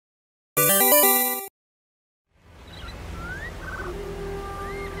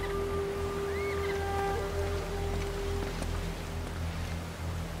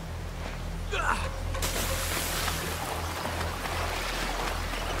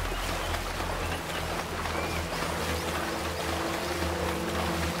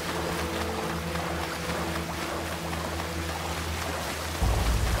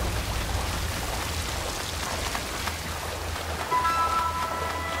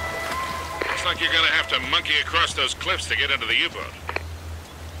Looks like you're gonna have to monkey across those cliffs to get into the U-boat.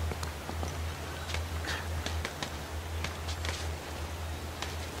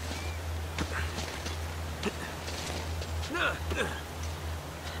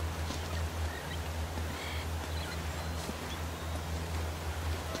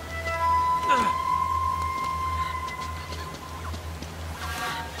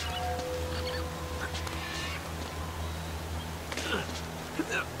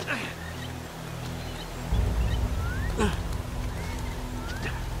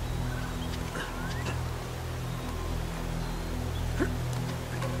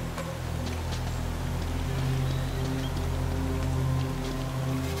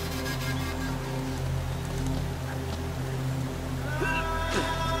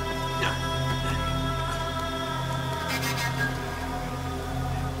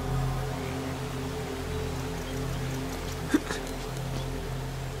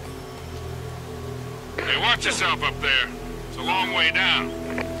 Hey, watch yourself up there. It's a long way down.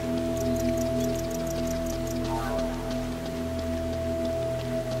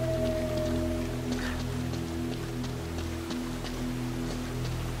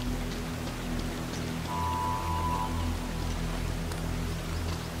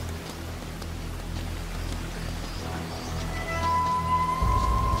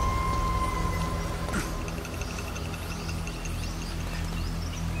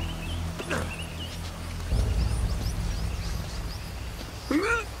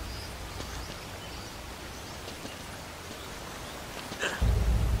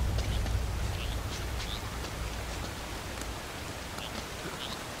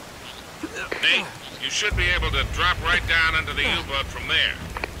 Nate, you should be able to drop right down into the U-boat from there.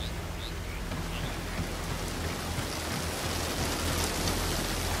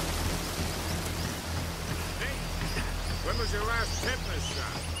 Hey, when was your last tetanus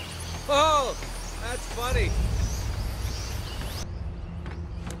shot? Oh, that's funny.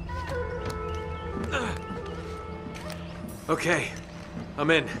 Okay, I'm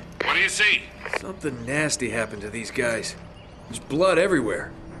in. What do you see? Something nasty happened to these guys. There's blood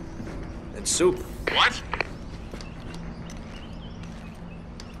everywhere. And soup. What?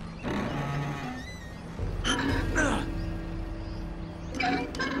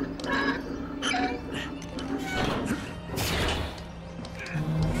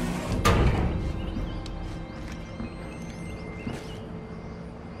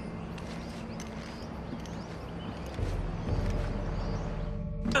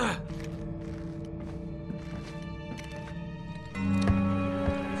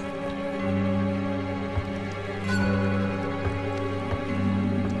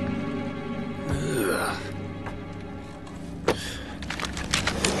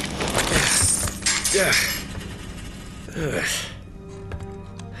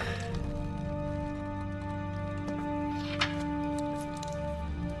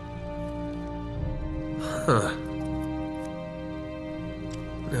 Huh.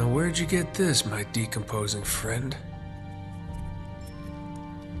 Now where'd you get this, my decomposing friend?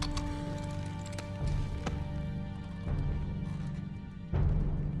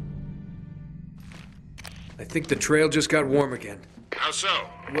 I think the trail just got warm again. How so?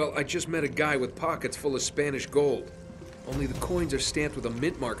 Well, I just met a guy with pockets full of Spanish gold. Only the coins are stamped with a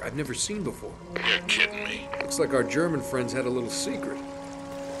mint mark I've never seen before. You're kidding me. Looks like our German friends had a little secret.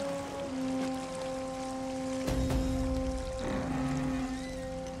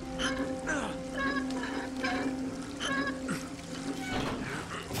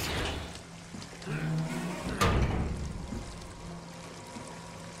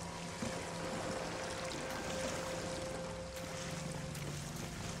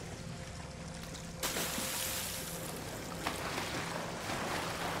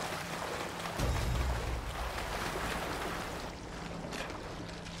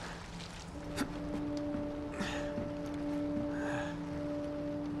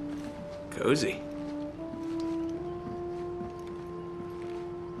 Cozy.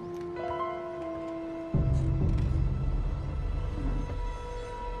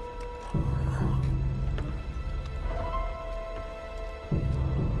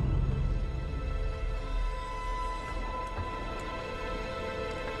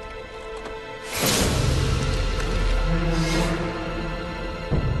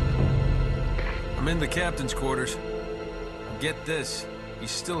 I'm in the captain's quarters. Get this, he's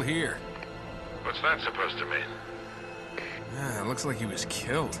still here. What's that supposed to mean? Yeah, it looks like he was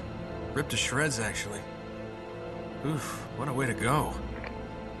killed. Ripped to shreds, actually. Oof, what a way to go.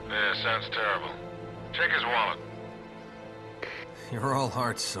 Yeah, sounds terrible. Check his wallet. You're all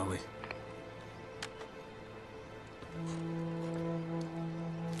hearts, Sully.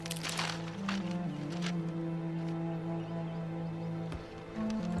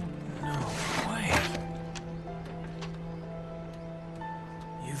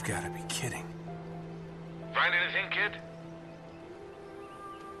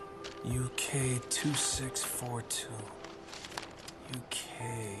 UK 2642.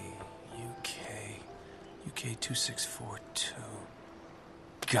 UK 2642.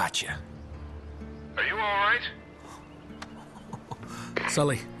 Gotcha. Are you all right?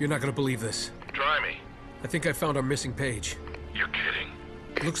 Sully, you're not gonna believe this. Try me. I think I found our missing page. You're kidding.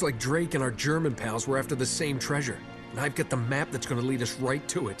 Looks like Drake and our German pals were after the same treasure. And I've got the map that's gonna lead us right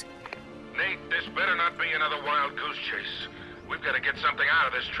to it. Nate, this better not be another wild goose chase. We've got to get something out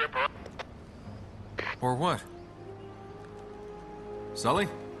of this trip or... Or what? Sully?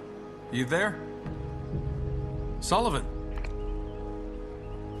 You there? Sullivan?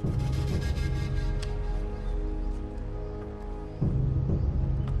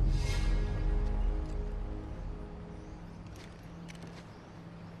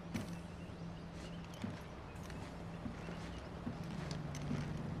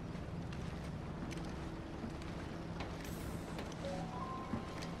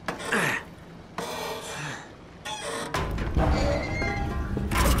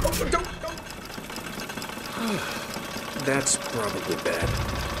 That's probably bad.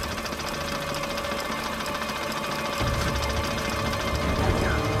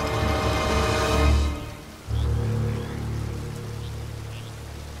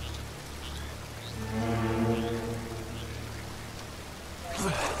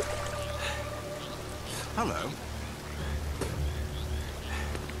 Hello.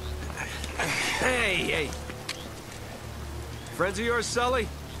 Hey! Friends of yours, Sully?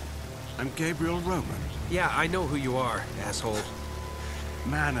 I'm Gabriel Roman. Yeah, I know who you are, asshole.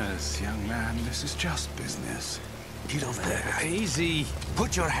 Manners, young man. This is just business. Get over there. Easy.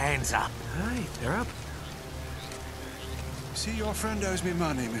 Put your hands up. Hi, they're up. See, your friend owes me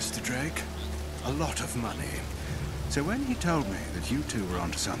money, Mr. Drake. A lot of money. So when he told me that you two were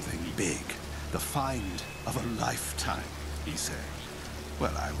onto something big, the find of a lifetime, he said,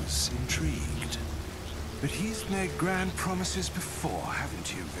 well, I was intrigued. But he's made grand promises before,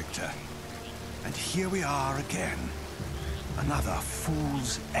 haven't you, Victor? And here we are again. Another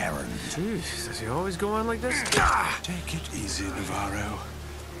fool's errand. Jeez, does he always go on like this? Take it easy, Navarro.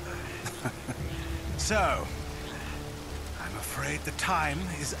 So, I'm afraid the time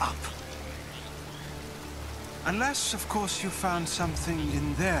is up. Unless, of course, you found something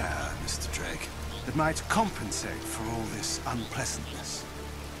in there, Mr. Drake, that might compensate for all this unpleasantness.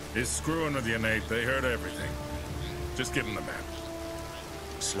 He's screwing with you, Nate. They heard everything. Just give him the map.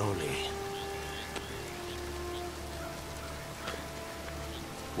 Slowly.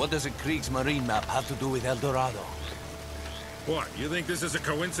 What does a Kriegsmarine map have to do with El Dorado? What, you think this is a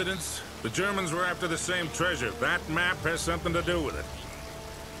coincidence? The Germans were after the same treasure. That map has something to do with it.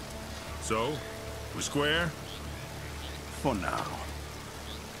 So, we square? For now.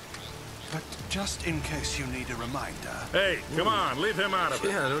 But just in case you need a reminder... Hey, come on, leave him out of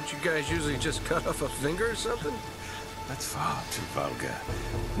it. Yeah, don't you guys usually just cut off a finger or something? That's far too vulgar.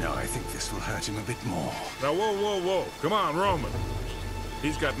 No, I think this will hurt him a bit more. Now, whoa. Come on, Roman.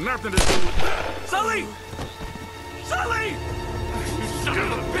 He's got nothing to do with... Sully! Sully! You son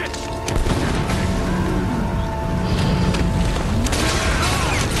of a bitch!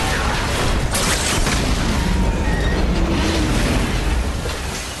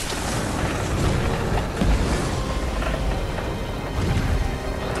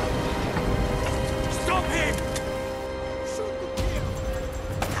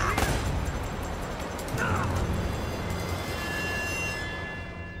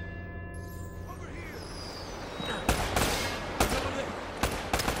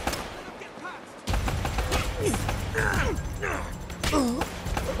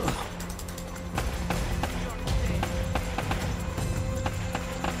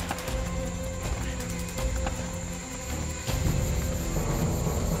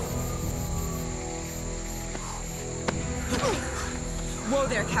 Whoa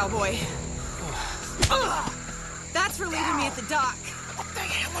there, cowboy. That's for leaving me at the dock. What the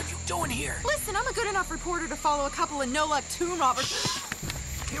hell are you doing here? Listen, I'm a good enough reporter to follow a couple of no-luck tomb robbers.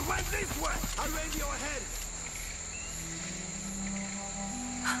 It went this way. I'll radio ahead.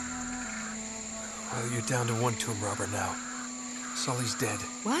 Well, you're down to one tomb robber now. Sully's dead.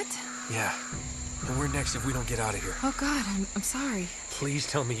 What? Yeah. And we're next if we don't get out of here. Oh, God, I'm sorry. Please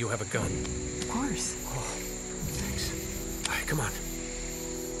tell me you have a gun. Of course. Oh, thanks. All right, come on.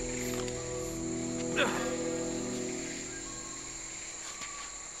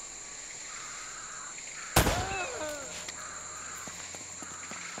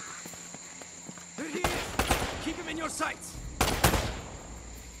 There he is. Keep him in your sights.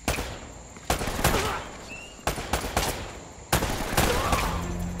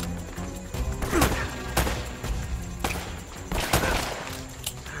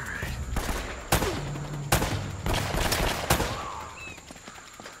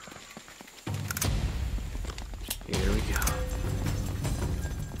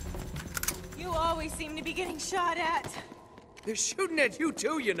 They're shooting at you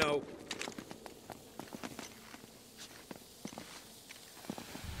too, you know.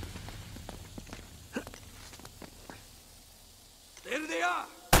 There they are!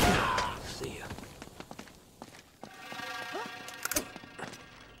 See ya.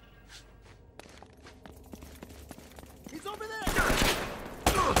 He's over there!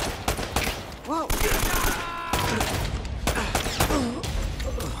 Whoa.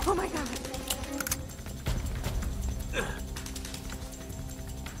 Oh my god.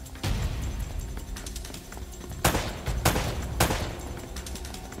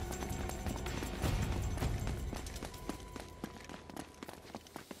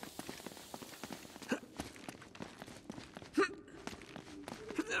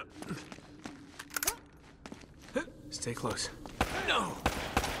 Stay close. No!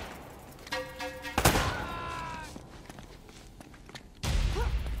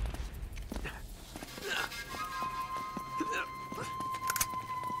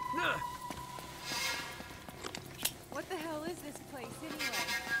 What the hell is this place anyway?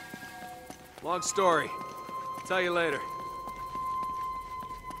 Long story. Tell you later.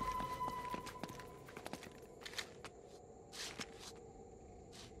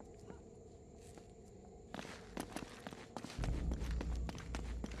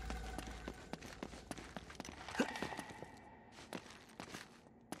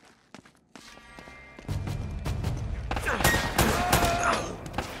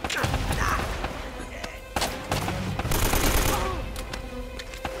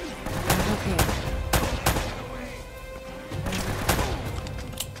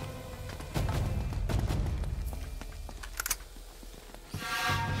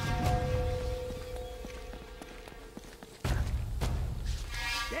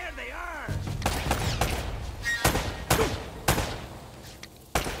 There they are!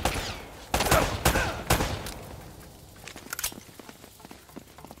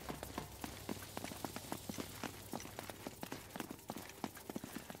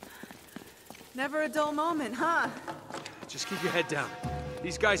 Never a dull moment, huh? Just keep your head down.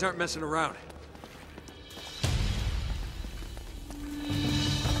 These guys aren't messing around.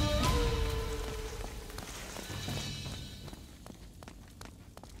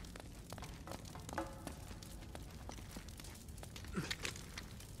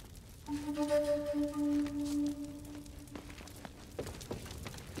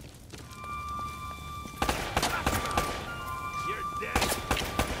 You're dead!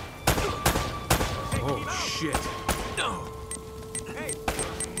 Oh, shit. No! Hey,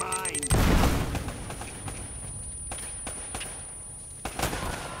 you're mine!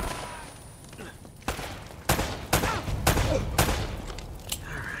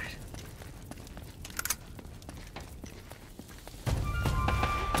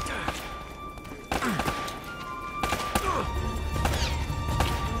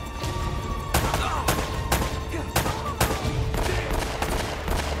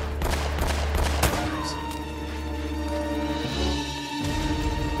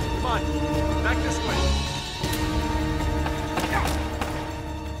 Come on, back this way.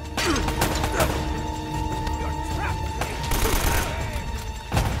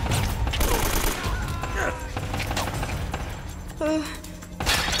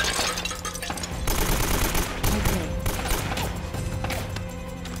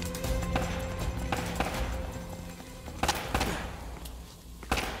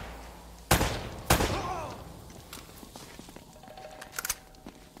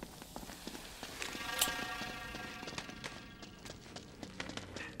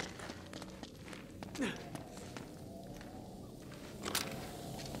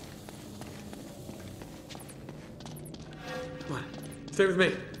 Come on. Stay with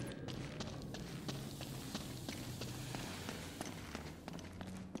me.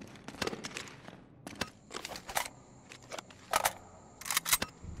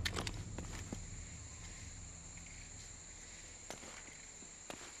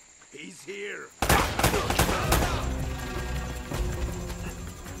 He's here!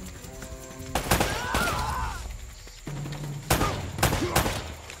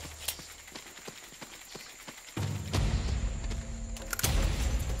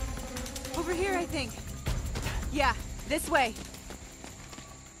 Over here, I think. Yeah, this way.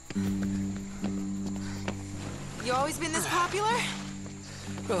 You always been this popular?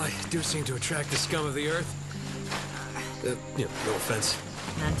 Well, I do seem to attract the scum of the earth. No offense.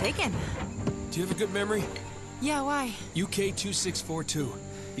 None taken. Do you have a good memory? Yeah, why? UK 2642.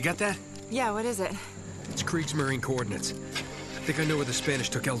 You got that? Yeah, what is it? It's Kriegsmarine coordinates. I think I know where the Spanish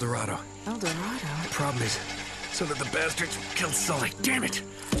took El Dorado. El Dorado. Problem is, so that the bastards killed Sully. Damn it!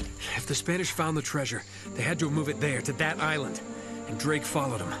 If the Spanish found the treasure, they had to move it there, to that island. And Drake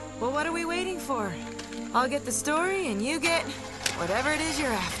followed them. Well, what are we waiting for? I'll get the story, and you get whatever it is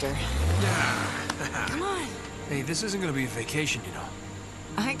you're after. Come on. Hey, this isn't gonna be a vacation, you know.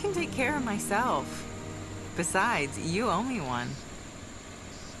 I can take care of myself. Besides, you owe me one.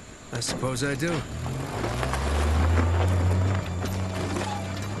 I suppose I do.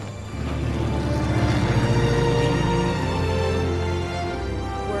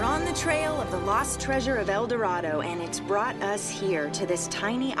 We're on the trail of the lost treasure of El Dorado, and it's brought us here to this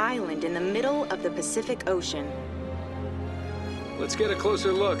tiny island in the middle of the Pacific Ocean. Let's get a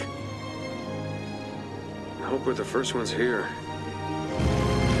closer look. I hope we're the first ones here.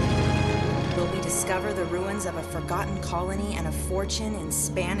 Will we discover the ruins of a forgotten colony and a fortune in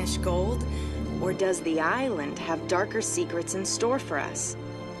Spanish gold? Or does the island have darker secrets in store for us?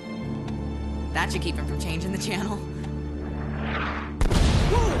 That should keep him from changing the channel.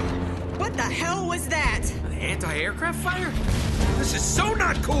 Whoa! What the hell was that? An anti-aircraft fire? This is so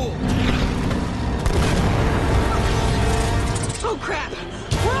not cool! Oh crap!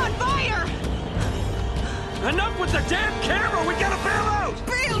 We're on fire! Enough with the damn camera! We gotta bail out!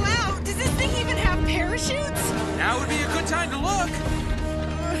 Bail out? Does this thing even have parachutes? Now would be a good time to look.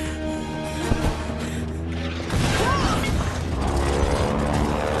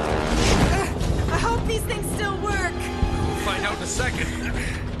 I hope these things still work. We'll find out in a second.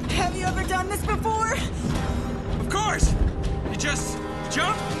 Have you ever done this before? Of course! You just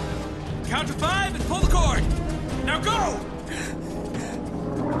jump, count to 5, and pull the cord. Now go!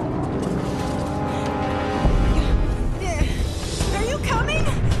 Are you coming?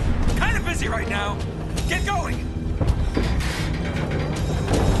 Kind of busy right now. Get going!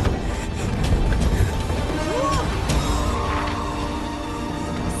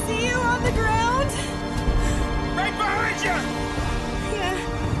 See you on the ground? Right behind you! Yeah.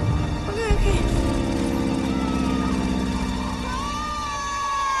 Okay.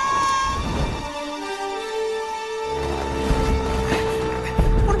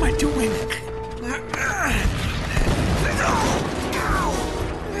 What am I doing?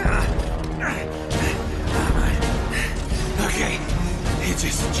 Okay, you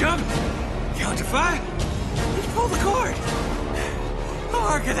just jump, count to 5, and pull the cord. How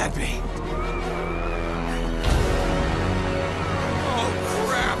hard could that be? Oh,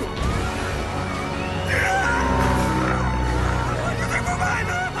 crap!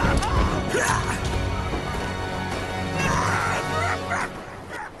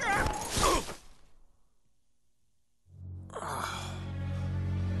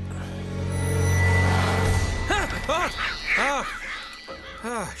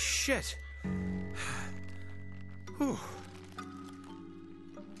 Shit. Whew.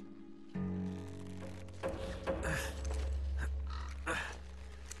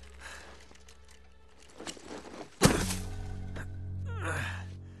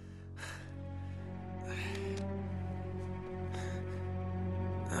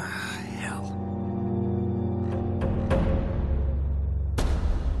 Hell.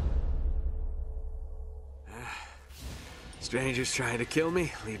 Strangers trying to kill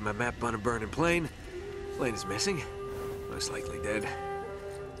me, leave my map on a burning plane. Plane is missing. Most likely dead.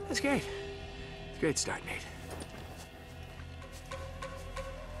 That's great. It's a great start, Nate.